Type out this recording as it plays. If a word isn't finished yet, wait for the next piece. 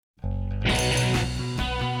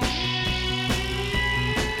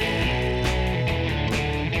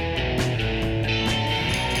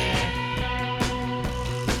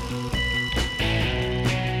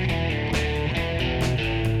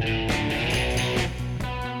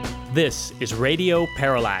This is Radio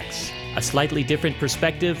Parallax, a slightly different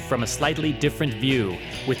perspective from a slightly different view,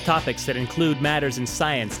 with topics that include matters in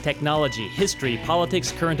science, technology, history,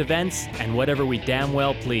 politics, current events, and whatever we damn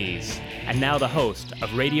well please. And now the host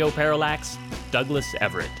of Radio Parallax, Douglas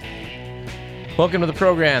Everett. Welcome to the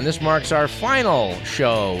program. This marks our final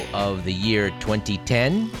show of the year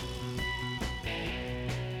 2010.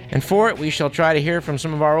 And for it, we shall try to hear from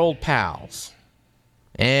some of our old pals,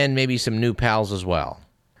 and maybe some new pals as well.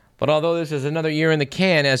 But although this is another year in the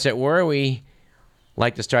can, as it were, we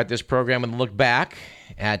like to start this program with a look back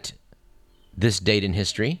at this date in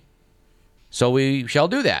history. So we shall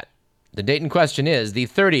do that. The date in question is the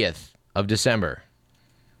 30th of December.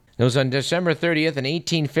 It was on December 30th in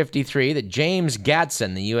 1853 that James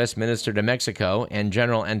Gadsden, the U.S. Minister to Mexico, and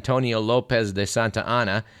General Antonio Lopez de Santa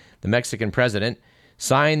Anna, the Mexican president,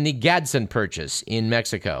 signed the Gadsden Purchase in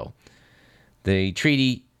Mexico. The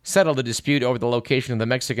treaty settled the dispute over the location of the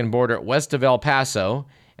Mexican border west of El Paso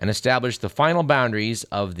and established the final boundaries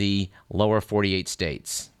of the lower 48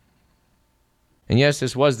 states. And yes,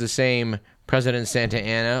 this was the same President Santa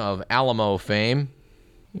Anna of Alamo fame.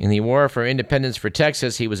 In the War for Independence for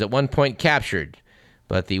Texas, he was at one point captured,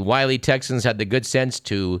 but the wily Texans had the good sense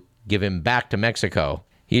to give him back to Mexico.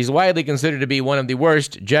 He's widely considered to be one of the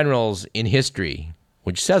worst generals in history,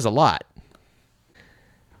 which says a lot.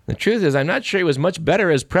 The truth is, I'm not sure he was much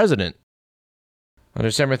better as president. On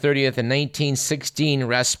December 30th in 1916,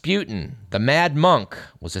 Rasputin, the Mad Monk,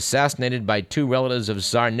 was assassinated by two relatives of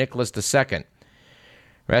Tsar Nicholas II.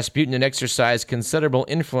 Rasputin had exercised considerable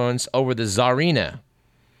influence over the Tsarina.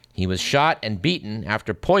 He was shot and beaten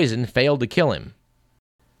after poison failed to kill him.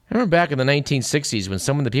 I remember back in the 1960s when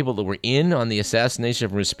some of the people that were in on the assassination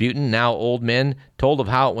of Rasputin, now old men, told of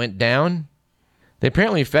how it went down. They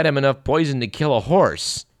apparently fed him enough poison to kill a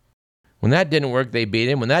horse. When that didn't work, they beat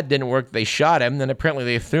him. When that didn't work, they shot him. Then apparently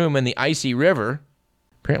they threw him in the icy river.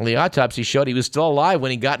 Apparently autopsy showed he was still alive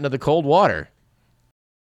when he got into the cold water.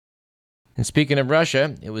 And speaking of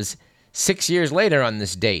Russia, it was 6 years later on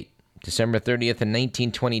this date, December 30th in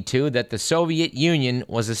 1922, that the Soviet Union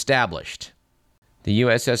was established. The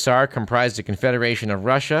USSR comprised a confederation of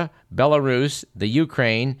Russia, Belarus, the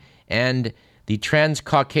Ukraine, and the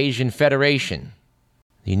Transcaucasian Federation.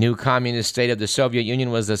 The new communist state of the Soviet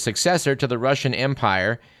Union was the successor to the Russian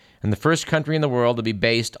Empire and the first country in the world to be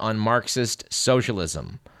based on Marxist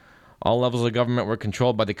socialism. All levels of government were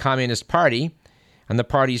controlled by the Communist Party, and the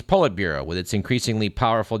party's Politburo, with its increasingly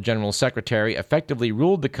powerful general secretary, effectively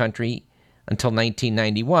ruled the country until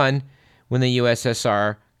 1991, when the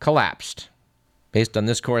USSR collapsed. Based on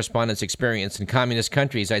this correspondent's experience in communist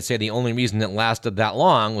countries, I'd say the only reason it lasted that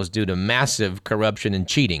long was due to massive corruption and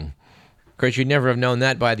cheating. Of course, you'd never have known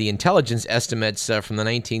that by the intelligence estimates from the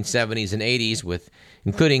 1970s and 80s,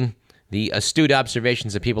 including the astute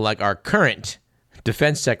observations of people like our current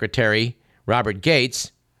Defense Secretary, Robert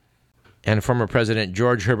Gates, and former President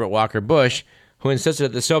George Herbert Walker Bush, who insisted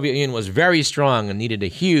that the Soviet Union was very strong and needed a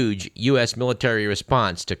huge U.S. military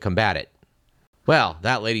response to combat it. Well,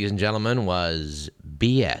 that, ladies and gentlemen, was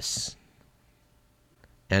BS.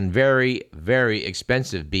 And very, very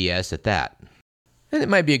expensive BS at that. And it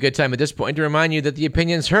might be a good time at this point to remind you that the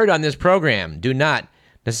opinions heard on this program do not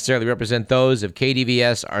necessarily represent those of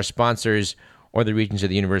KDVS, our sponsors, or the Regents of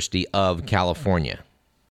the University of California.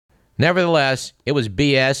 Nevertheless, it was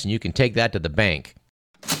BS, and you can take that to the bank.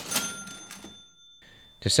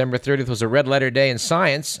 December 30th was a red-letter day in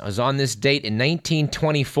science. It was on this date in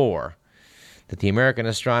 1924 that the American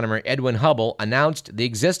astronomer Edwin Hubble announced the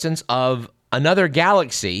existence of another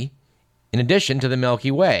galaxy in addition to the Milky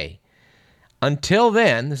Way. Until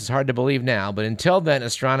then, this is hard to believe now, but until then,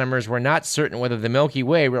 astronomers were not certain whether the Milky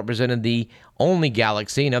Way represented the only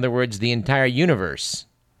galaxy, in other words, the entire universe.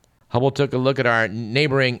 Hubble took a look at our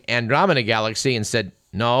neighboring Andromeda galaxy and said,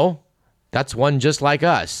 no, that's one just like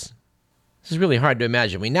us. This is really hard to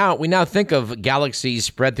imagine. We now think of galaxies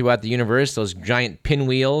spread throughout the universe, those giant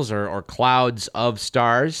pinwheels or clouds of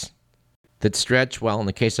stars that stretch, well, in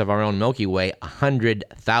the case of our own Milky Way,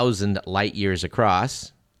 100,000 light years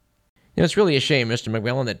across. You know, it's really a shame, Mr.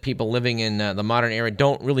 McMillan, that people living in the modern era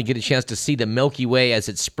don't really get a chance to see the Milky Way as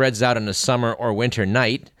it spreads out on a summer or winter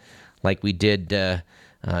night, like we did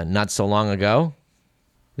not so long ago.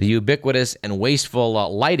 The ubiquitous and wasteful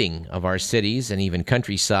lighting of our cities and even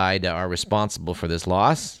countryside are responsible for this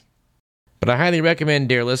loss. But I highly recommend,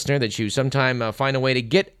 dear listener, that you sometime find a way to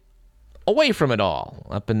get away from it all,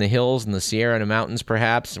 up in the hills and the Sierra Mountains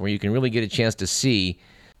perhaps, where you can really get a chance to see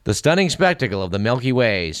the stunning spectacle of the Milky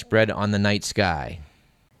Way spread on the night sky.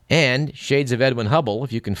 And Shades of Edwin Hubble,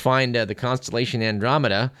 if you can find the constellation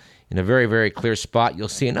Andromeda in a very, very clear spot, you'll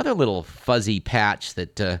see another little fuzzy patch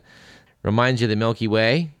that reminds you of the Milky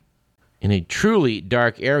Way. In a truly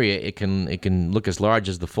dark area, it can look as large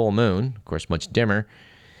as the full moon, of course, much dimmer.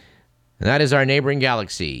 And that is our neighboring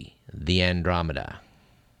galaxy, the Andromeda.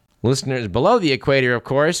 Listeners below the equator, of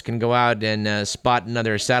course, can go out and spot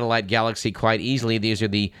another satellite galaxy quite easily. These are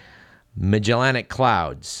the Magellanic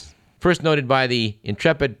Clouds, first noted by the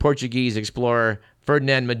intrepid Portuguese explorer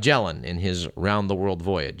Ferdinand Magellan in his round-the-world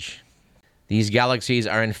voyage. These galaxies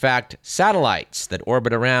are, in fact, satellites that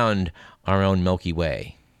orbit around our own Milky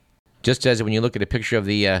Way. Just as when you look at a picture of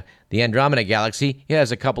the Andromeda Galaxy, it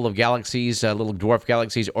has a couple of galaxies, little dwarf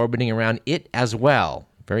galaxies, orbiting around it as well.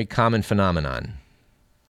 Very common phenomenon.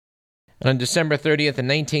 On December 30th, in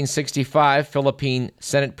 1965, Philippine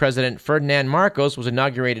Senate President Ferdinand Marcos was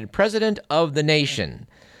inaugurated President of the nation.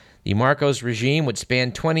 The Marcos regime would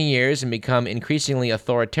span 20 years and become increasingly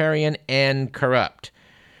authoritarian and corrupt.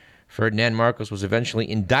 Ferdinand Marcos was eventually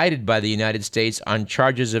indicted by the United States on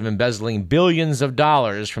charges of embezzling billions of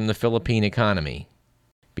dollars from the Philippine economy.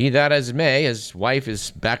 Be that as it may, his wife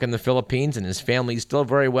is back in the Philippines and his family is still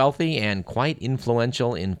very wealthy and quite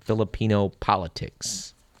influential in Filipino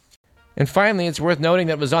politics. And finally, it's worth noting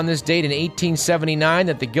that it was on this date in 1879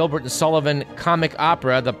 that the Gilbert and Sullivan comic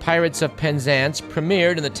opera, The Pirates of Penzance,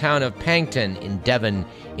 premiered in the town of Paignton in Devon,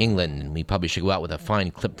 England. And we probably should go out with a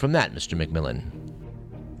fine clip from that, Mr. McMillan.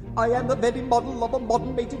 I am the very model of a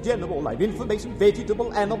modern major general. I've information,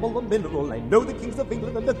 vegetable, animal, and mineral. I know the kings of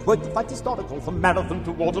England and the quite the fact historical, from Marathon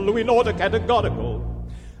to Waterloo in order categorical.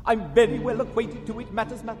 I'm very well acquainted to it,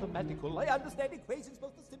 matters mathematical. I understand equations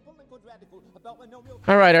both the simple and quadratical. About my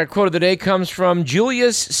All right, our quote of the day comes from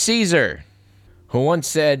Julius Caesar, who once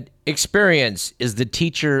said, "Experience is the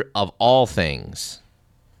teacher of all things."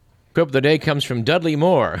 Quote of the day comes from Dudley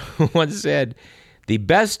Moore, who once said, "The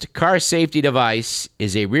best car safety device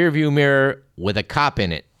is a rearview mirror with a cop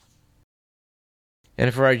in it."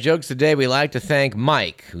 And for our jokes today, we'd like to thank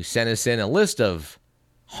Mike, who sent us in a list of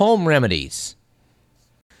home remedies.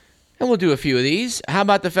 And we'll do a few of these. How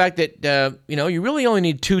about the fact that, you really only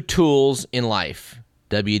need two tools in life,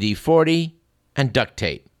 WD-40 and duct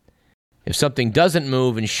tape. If something doesn't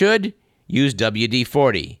move and should, use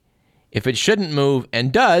WD-40. If it shouldn't move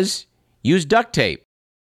and does, use duct tape.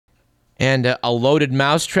 And a loaded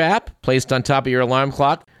mouse trap placed on top of your alarm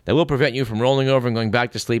clock that will prevent you from rolling over and going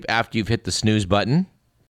back to sleep after you've hit the snooze button.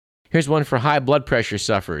 Here's one for high blood pressure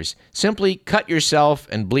sufferers. Simply cut yourself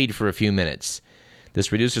and bleed for a few minutes.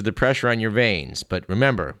 This reduces the pressure on your veins, but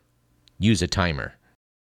remember, use a timer.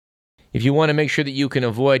 If you want to make sure that you can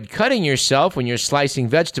avoid cutting yourself when you're slicing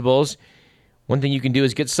vegetables, one thing you can do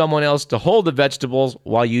is get someone else to hold the vegetables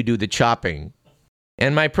while you do the chopping.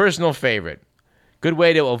 And my personal favorite, good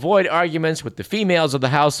way to avoid arguments with the females of the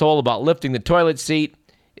household about lifting the toilet seat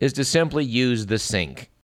is to simply use the sink.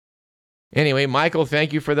 Anyway, Michael,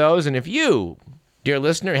 thank you for those. And if you, dear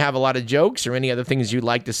listener, have a lot of jokes or any other things you'd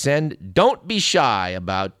like to send, don't be shy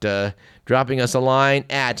about dropping us a line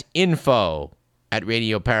at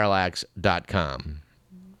info@radioparallax.com.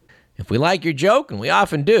 If we like your joke, and we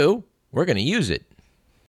often do, we're going to use it.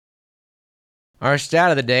 Our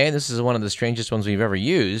stat of the day, and this is one of the strangest ones we've ever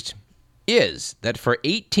used, is that for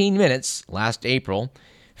 18 minutes last April,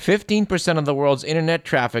 15% of the world's internet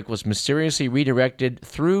traffic was mysteriously redirected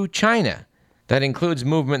through China. That includes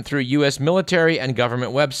movement through U.S. military and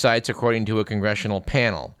government websites, according to a congressional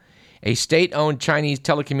panel. A state-owned Chinese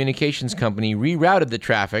telecommunications company rerouted the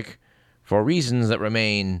traffic for reasons that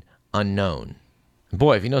remain unknown.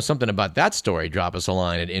 Boy, if you know something about that story, drop us a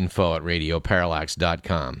line at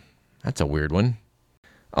info@radioparallax.com. That's a weird one.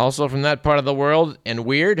 Also from that part of the world, and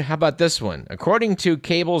weird, how about this one? According to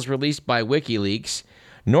cables released by WikiLeaks,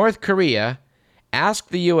 North Korea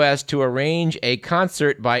asked the U.S. to arrange a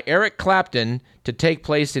concert by Eric Clapton to take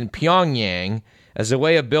place in Pyongyang as a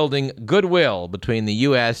way of building goodwill between the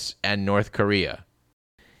U.S. and North Korea.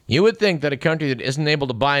 You would think that a country that isn't able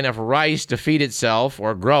to buy enough rice to feed itself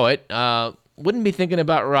or grow it wouldn't be thinking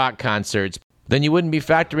about rock concerts. Then you wouldn't be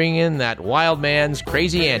factoring in that wild man's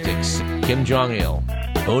crazy antics, Kim Jong-il.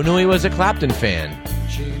 Who knew he was a Clapton fan?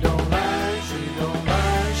 She don't lie, she don't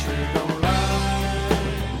lie, she don't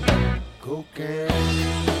lie. Cocaine.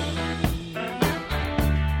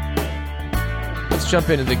 Let's jump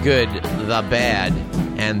into the good, the bad,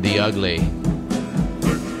 and the ugly.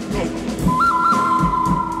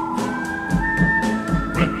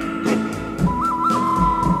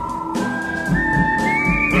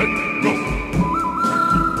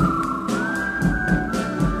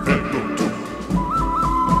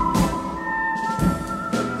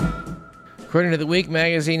 According to the Week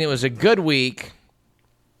magazine, it was a good week,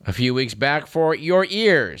 A few weeks back for your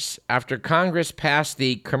ears, after Congress passed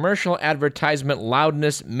the Commercial Advertisement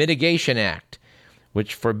Loudness Mitigation Act,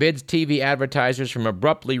 which forbids TV advertisers from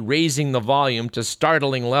abruptly raising the volume to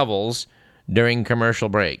startling levels during commercial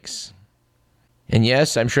breaks. And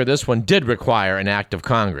yes, I'm sure this one did require an act of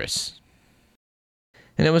Congress.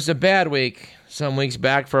 And it was a bad week some weeks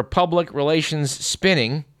back for public relations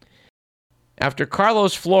spinning after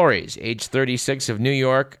Carlos Flores, age 36 of New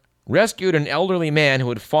York, rescued an elderly man who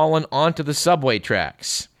had fallen onto the subway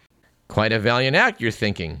tracks. Quite a valiant act, you're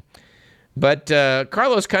thinking. But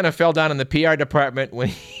Carlos kind of fell down in the PR department when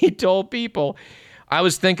he told people, I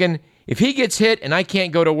was thinking, if he gets hit and I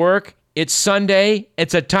can't go to work, it's Sunday,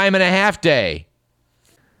 it's a time and a half day.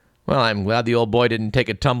 Well, I'm glad the old boy didn't take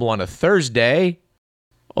a tumble on a Thursday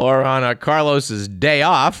or on a Carlos's day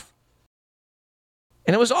off.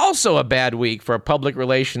 And it was also a bad week for Public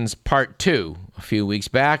Relations Part 2 a few weeks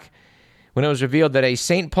back when it was revealed that a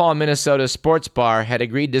St. Paul, Minnesota sports bar had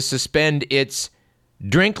agreed to suspend its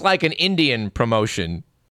Drink Like an Indian promotion.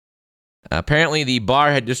 Apparently, the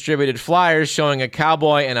bar had distributed flyers showing a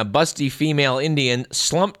cowboy and a busty female Indian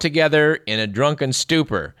slumped together in a drunken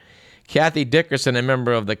stupor. Kathy Dickerson, a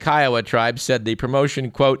member of the Kiowa tribe, said the promotion,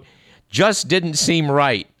 quote, just didn't seem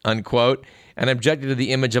right, unquote, and objected to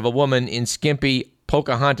the image of a woman in skimpy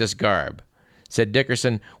Pocahontas garb. Said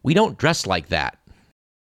Dickerson, we don't dress like that.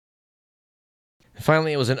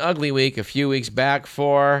 Finally, it was an ugly week a few weeks back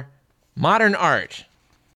for modern art.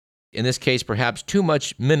 In this case, perhaps too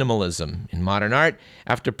much minimalism in modern art,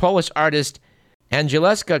 after Polish artist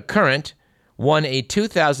Angeleska Current won a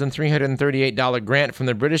 $2,338 grant from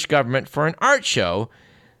the British government for an art show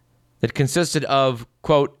that consisted of,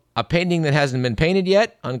 quote, a painting that hasn't been painted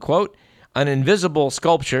yet, unquote, an invisible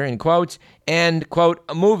sculpture, in quotes, and, quote,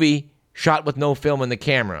 a movie shot with no film in the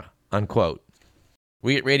camera, unquote.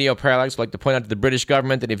 We at Radio Parallax would like to point out to the British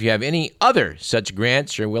government that if you have any other such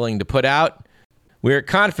grants you're willing to put out, we're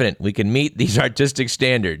confident we can meet these artistic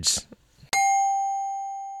standards.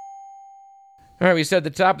 All right, we said at the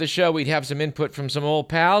top of the show we'd have some input from some old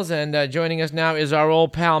pals, and joining us now is our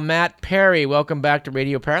old pal, Matt Perry. Welcome back to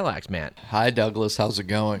Radio Parallax, Matt. Hi, Douglas. How's it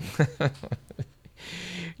going?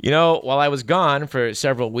 You know, while I was gone for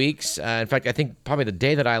several weeks, in fact, I think probably the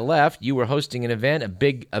day that I left, you were hosting an event, a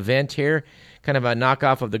big event here, kind of a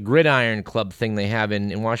knockoff of the Gridiron Club thing they have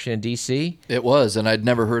in Washington, D.C. It was, and I'd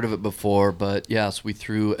never heard of it before, but yes, we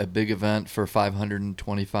threw a big event for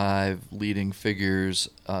 525 leading figures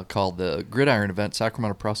called the Gridiron event.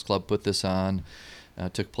 Sacramento Press Club put this on.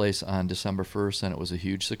 Took place on December 1st, and it was a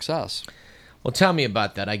huge success. Well, tell me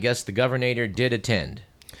about that. I guess the governor did attend.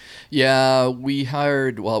 Yeah, we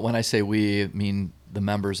hired, well, when I say we, I mean the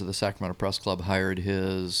members of the Sacramento Press Club hired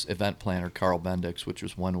his event planner, Carl Bendix, which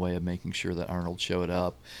was one way of making sure that Arnold showed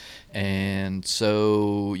up. And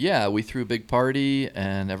so, yeah, we threw a big party,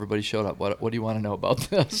 and everybody showed up. What do you want to know about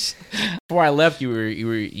this? Before I left,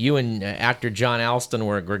 you and actor John Alston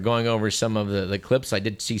were going over some of the clips. I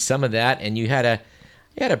did see some of that, and you had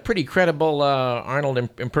a pretty credible Arnold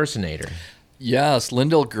impersonator. Yes,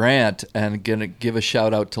 Lyndall Grant, and going to give a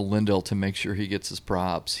shout out to Lyndall to make sure he gets his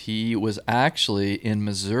props. He was actually in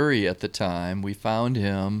Missouri at the time. We found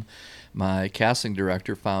him, my casting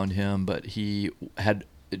director found him, but he had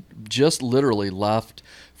just literally left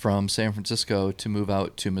from San Francisco to move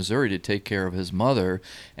out to Missouri to take care of his mother,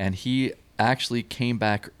 and he actually came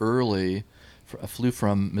back early, flew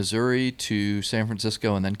from Missouri to San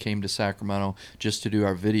Francisco and then came to Sacramento just to do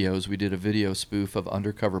our videos. We did a video spoof of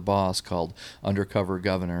Undercover Boss called Undercover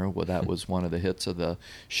Governor. Well, that was one of the hits of the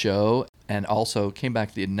show. And also came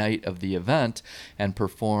back the night of the event and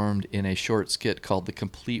performed in a short skit called The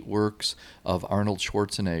Complete Works of Arnold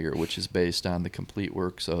Schwarzenegger, which is based on the complete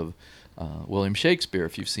works of William Shakespeare,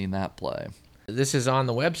 if you've seen that play. This is on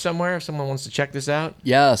the web somewhere if someone wants to check this out?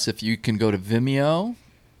 Yes, if you can go to Vimeo,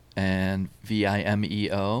 and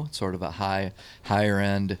Vimeo, sort of a higher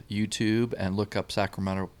end YouTube, and look up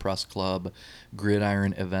Sacramento Press Club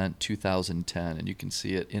Gridiron Event 2010, and you can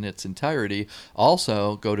see it in its entirety.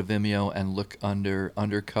 Also, go to Vimeo and look under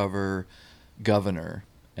Undercover Governor,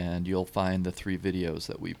 and you'll find the 3 videos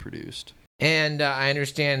that we produced. And I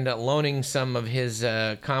understand loaning some of his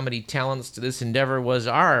comedy talents to this endeavor was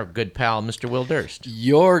our good pal, Mr. Will Durst.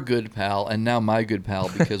 Your good pal, and now my good pal,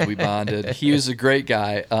 because we bonded. He was a great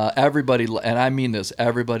guy. Everybody, and I mean this,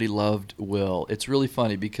 everybody loved Will. It's really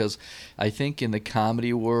funny because I think in the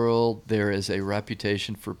comedy world, there is a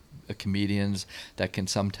reputation for comedians that can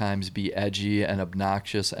sometimes be edgy and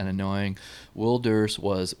obnoxious and annoying. Will Durst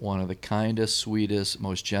was one of the kindest, sweetest,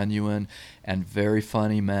 most genuine, and very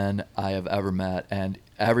funny men I have ever met. And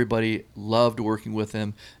Everybody loved working with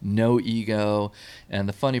him, no ego. And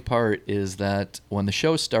the funny part is that when the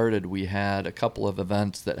show started, we had a couple of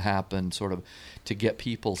events that happened sort of to get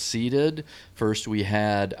people seated. First, we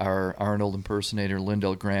had our Arnold impersonator,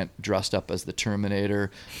 Lyndall Grant, dressed up as the Terminator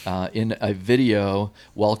in a video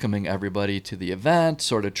welcoming everybody to the event,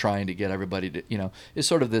 sort of trying to get everybody to, it's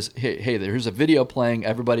sort of this, hey, there's a video playing,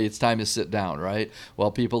 everybody, it's time to sit down, right?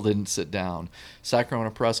 Well, people didn't sit down.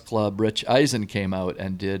 Sacramento Press Club, Rich Eisen came out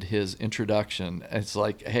and did his introduction. It's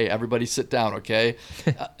like, hey, everybody sit down, okay?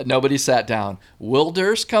 Nobody sat down. Will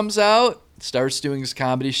Durst comes out, starts doing his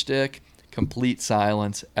comedy shtick. Complete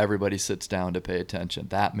silence. Everybody sits down to pay attention.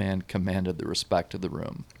 That man commanded the respect of the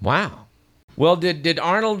room. Wow. Well, did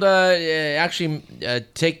Arnold actually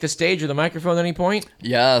take the stage or the microphone at any point?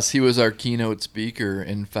 Yes, he was our keynote speaker.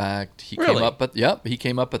 In fact, he Really?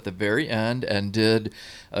 came up at the very end and did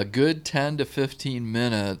a good 10 to 15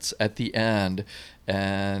 minutes at the end,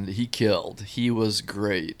 and he killed. He was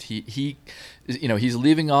great. He's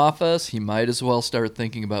leaving office. He might as well start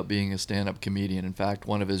thinking about being a stand-up comedian. In fact,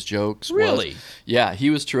 one of his jokes Really? Yeah, he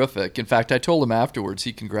was terrific. In fact, I told him afterwards,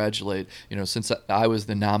 he congratulated, since I was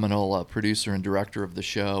the nominal producer and director of the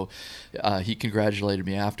show, he congratulated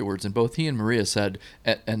me afterwards. And both he and Maria said,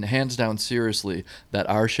 and hands down seriously, that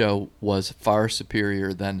our show was far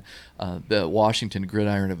superior than the Washington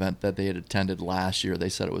Gridiron event that they had attended last year. They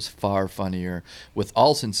said it was far funnier, with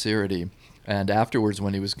all sincerity. And afterwards,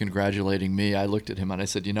 when he was congratulating me, I looked at him and I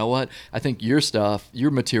said, you know what? I think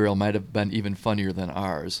your material might have been even funnier than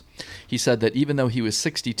ours. He said that even though he was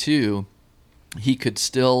 62, he could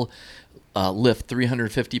still lift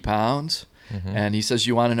 350 pounds. And he says,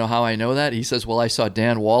 you want to know how I know that? He says, well, I saw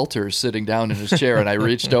Dan Walters sitting down in his chair, and I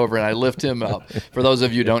reached over and I lifted him up. For those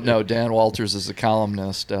of you who don't know, Dan Walters is a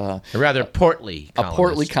columnist. A rather portly columnist. A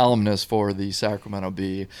portly columnist for the Sacramento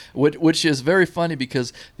Bee, which is very funny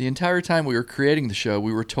because the entire time we were creating the show,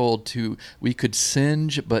 we were told we could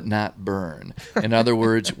singe but not burn. In other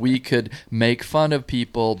words, we could make fun of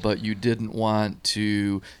people, but you didn't want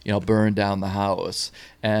to, burn down the house.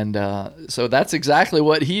 And so that's exactly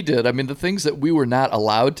what he did. I mean, the things that we were not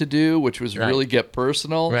allowed to do, which was really get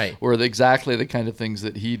personal, were exactly the kind of things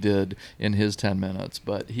that he did in his 10 minutes.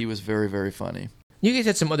 But he was very, very funny. You guys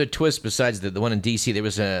had some other twists besides the one in D.C. There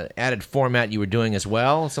was an added format you were doing as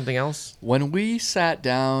well, something else? When we sat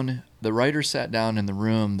down, the writers sat down in the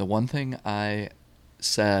room, the one thing I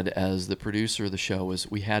said as the producer of the show was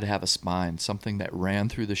we had to have a spine, something that ran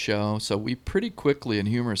through the show. So we pretty quickly and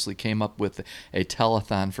humorously came up with a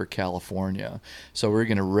telethon for California. So we're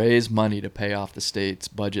going to raise money to pay off the state's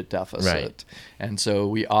budget deficit. Right. And so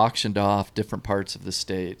we auctioned off different parts of the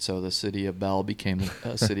state. So the city of Bell became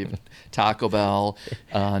a city of Taco Bell.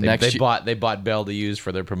 They bought Bell to use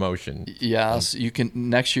for their promotion. Yes,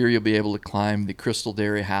 next year you'll be able to climb the Crystal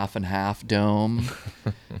Dairy Half and Half Dome.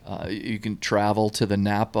 You can travel to the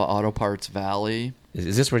Napa Auto Parts Valley.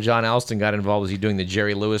 Is this where John Alston got involved? Was he doing the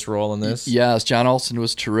Jerry Lewis role in this? Yes, John Alston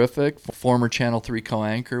was terrific. Former Channel 3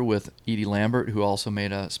 co-anchor with Edie Lambert, who also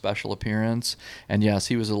made a special appearance. And yes,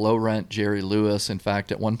 he was a low-rent Jerry Lewis. In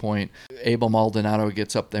fact, at one point, Abel Maldonado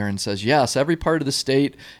gets up there and says, yes, every part of the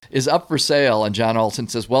state is up for sale. And John Alston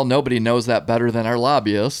says, well, nobody knows that better than our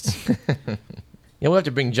lobbyists. Yeah, we'll have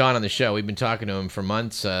to bring John on the show. We've been talking to him for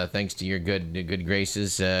months, thanks to your good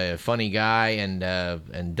graces. Funny guy and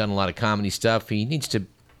done a lot of comedy stuff. He needs to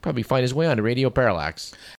probably find his way onto Radio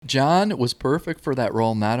Parallax. John was perfect for that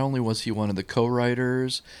role. Not only was he one of the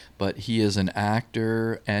co-writers, but he is an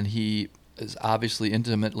actor, and he is obviously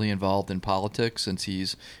intimately involved in politics since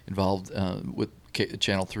he's involved with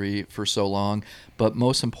Channel 3 for so long. But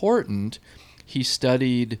most important, he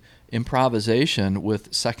studied improvisation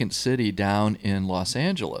with Second City down in Los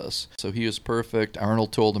Angeles. So he was perfect.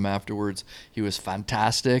 Arnold told him afterwards he was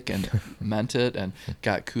fantastic and meant it and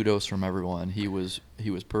got kudos from everyone. He was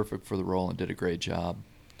perfect for the role and did a great job.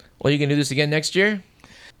 Well, you can do this again next year?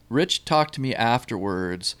 Rich talked to me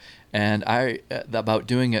afterwards and about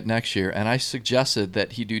doing it next year, and I suggested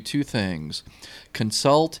that he do two things.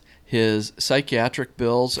 Consult his psychiatric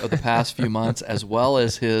bills of the past few months as well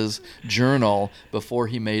as his journal before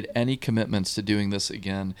he made any commitments to doing this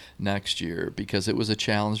again next year, because it was a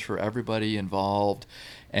challenge for everybody involved,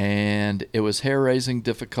 and it was hair-raising,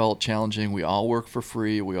 difficult, challenging. We all work for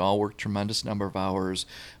free. We all work tremendous number of hours,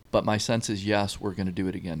 but my sense is yes, we're going to do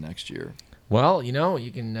it again next year. Well,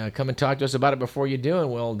 you can come and talk to us about it before you do, and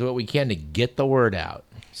we'll do what we can to get the word out.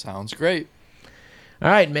 Sounds great. All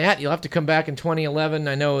right, Matt, you'll have to come back in 2011.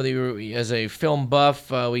 I know that as a film buff,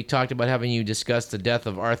 we talked about having you discuss the death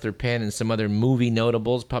of Arthur Penn and some other movie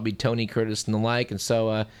notables, probably Tony Curtis and the like. And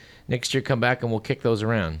so next year, come back and we'll kick those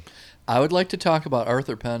around. I would like to talk about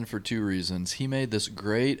Arthur Penn for two reasons. He made this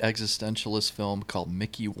great existentialist film called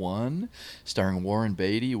Mickey 1, starring Warren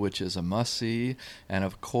Beatty, which is a must-see. And,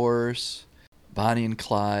 of course, Bonnie and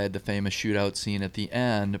Clyde, the famous shootout scene at the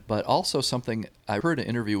end. But also something, I heard an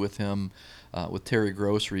interview with him, with Terry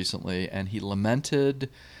Gross recently, and he lamented,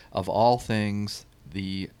 of all things,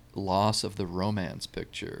 the loss of the romance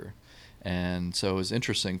picture. And so it was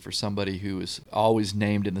interesting for somebody who was always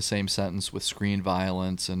named in the same sentence with screen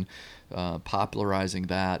violence and popularizing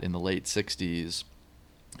that in the late 60s.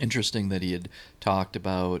 Interesting that he had talked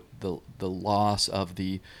about the loss of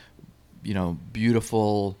the,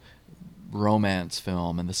 beautiful romance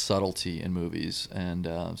film and the subtlety in movies. And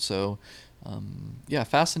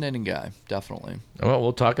fascinating guy, definitely. Well,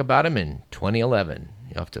 we'll talk about him in 2011.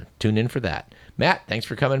 You'll have to tune in for that. Matt, thanks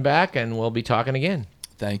for coming back, and we'll be talking again.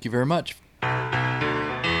 Thank you very much.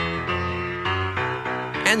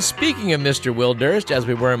 And speaking of Mr. Will Durst, as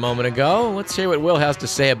we were a moment ago, let's hear what Will has to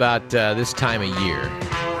say about this time of year.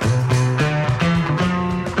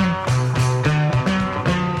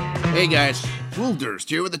 Hey guys, Will Durst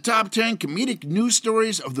here with the top 10 comedic news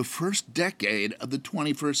stories of the first decade of the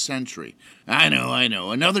 21st century. I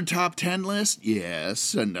know, another top 10 list?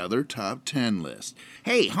 Yes, another top 10 list.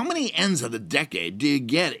 Hey, how many ends of the decade do you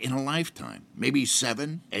get in a lifetime? Maybe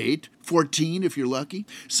 7, 8, 14 if you're lucky?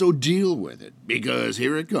 So deal with it, because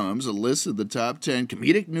here it comes, a list of the top 10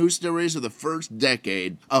 comedic news stories of the first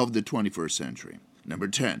decade of the 21st century. Number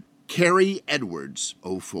 10, Carrie Edwards,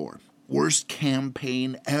 04. Worst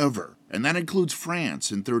campaign ever. And that includes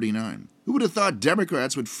France in 39. Who would have thought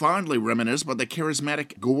Democrats would fondly reminisce about the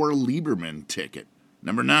charismatic Gore-Lieberman ticket?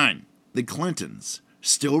 Number 9, the Clintons.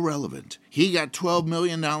 Still relevant. He got $12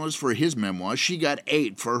 million for his memoir. She got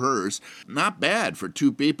 $8 for hers. Not bad for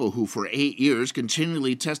two people who for 8 years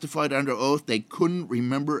continually testified under oath they couldn't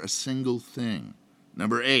remember a single thing.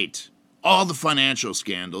 Number 8, all the financial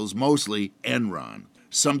scandals, mostly Enron.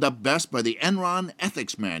 Summed up best by the Enron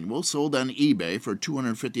Ethics Manual, sold on eBay for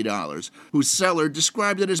 $250, whose seller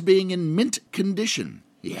described it as being in mint condition.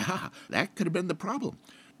 Yeah, that could have been the problem.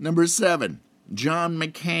 Number 7, John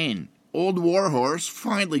McCain. Old warhorse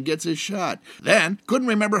finally gets his shot. Then, couldn't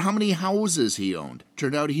remember how many houses he owned.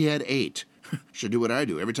 Turned out he had 8. Should do what I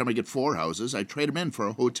do. Every time I get 4 houses, I trade them in for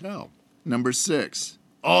a hotel. Number 6,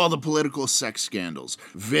 all the political sex scandals.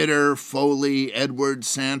 Vitter, Foley, Edwards,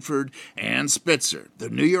 Sanford, and Spitzer, the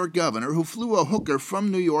New York governor who flew a hooker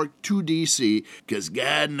from New York to D.C. because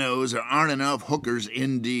God knows there aren't enough hookers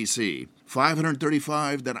in D.C.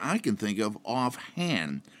 535 that I can think of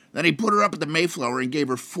offhand. Then he put her up at the Mayflower and gave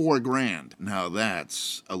her $4,000. Now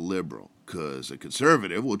that's a liberal, because a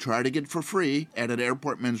conservative will try to get for free at an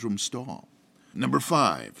airport men's room stall. Number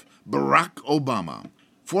 5, Barack Obama.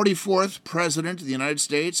 44th President of the United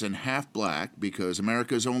States and half black because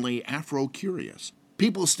America's only Afro-curious.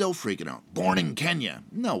 People still freaking out. Born in Kenya.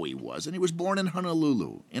 No, he wasn't. He was born in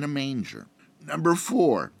Honolulu, in a manger. Number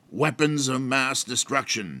 4, weapons of mass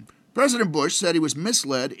destruction. President Bush said he was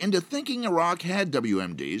misled into thinking Iraq had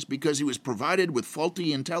WMDs because he was provided with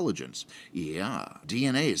faulty intelligence. Yeah,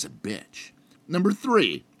 DNA is a bitch. Number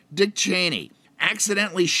 3, Dick Cheney.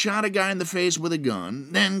 Accidentally shot a guy in the face with a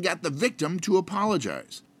gun, then got the victim to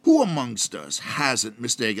apologize. Who amongst us hasn't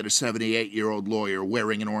mistaken a 78-year-old lawyer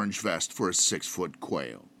wearing an orange vest for a 6-foot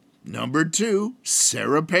quail? Number 2,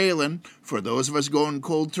 Sarah Palin. For those of us going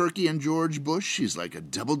cold turkey on George Bush, she's like a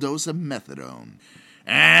double dose of methadone.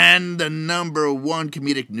 And the number 1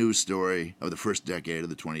 comedic news story of the first decade of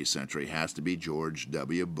the 20th century has to be George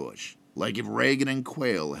W. Bush. Like if Reagan and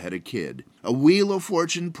Quayle had a kid. A Wheel of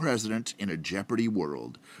Fortune president in a Jeopardy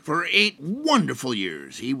world. For 8 wonderful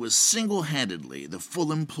years, he was single-handedly the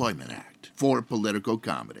Full Employment Act for political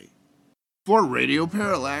comedy. For Radio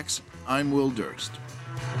Parallax, I'm Will Durst.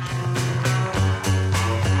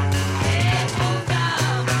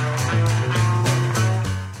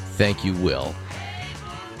 Thank you, Will.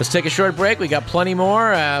 Let's take a short break. We got plenty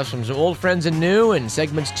more from some old friends and new in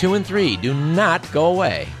segments 2 and 3. Do not go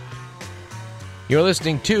away. You're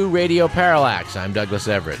listening to Radio Parallax. I'm Douglas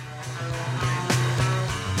Everett.